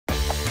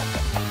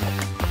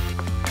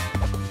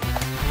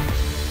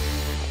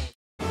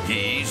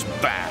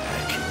back.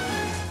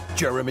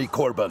 Jeremy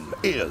Corbyn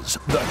is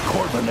the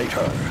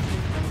Corbynator.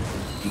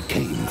 He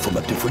came from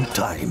a different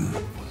time.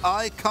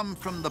 I come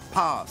from the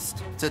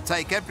past to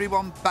take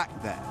everyone back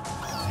there.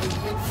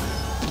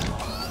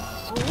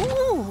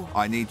 Ooh.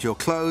 I need your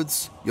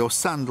clothes, your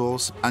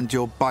sandals, and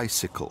your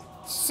bicycle.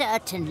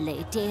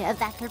 Certainly, dear.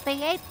 That'll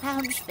be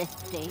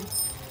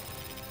 £8.50.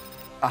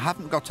 I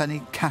haven't got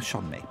any cash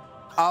on me.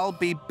 I'll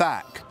be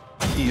back.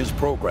 He is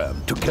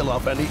programmed to kill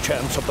off any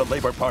chance of the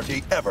Labour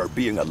Party ever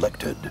being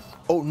elected.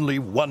 Only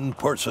one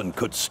person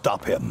could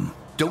stop him.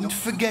 Don't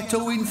forget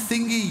Owen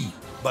Thingy.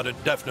 But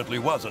it definitely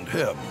wasn't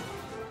him.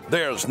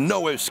 There's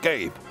no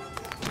escape.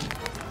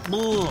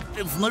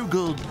 It's no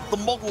good. The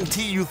Model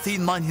T you see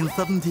in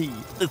 1970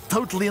 is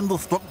totally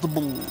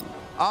indestructible.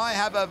 I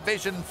have a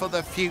vision for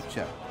the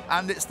future,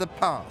 and it's the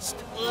past.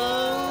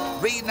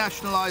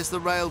 Renationalise the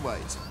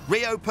railways,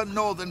 reopen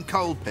northern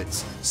coal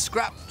pits,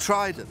 scrap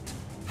Trident,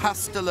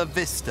 hasta la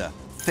vista,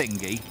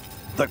 Thingy.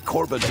 The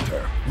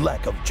Corbynator,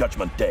 lack of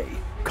judgment day,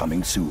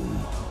 coming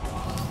soon.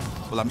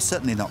 Well, I'm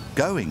certainly not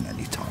going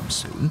anytime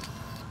soon.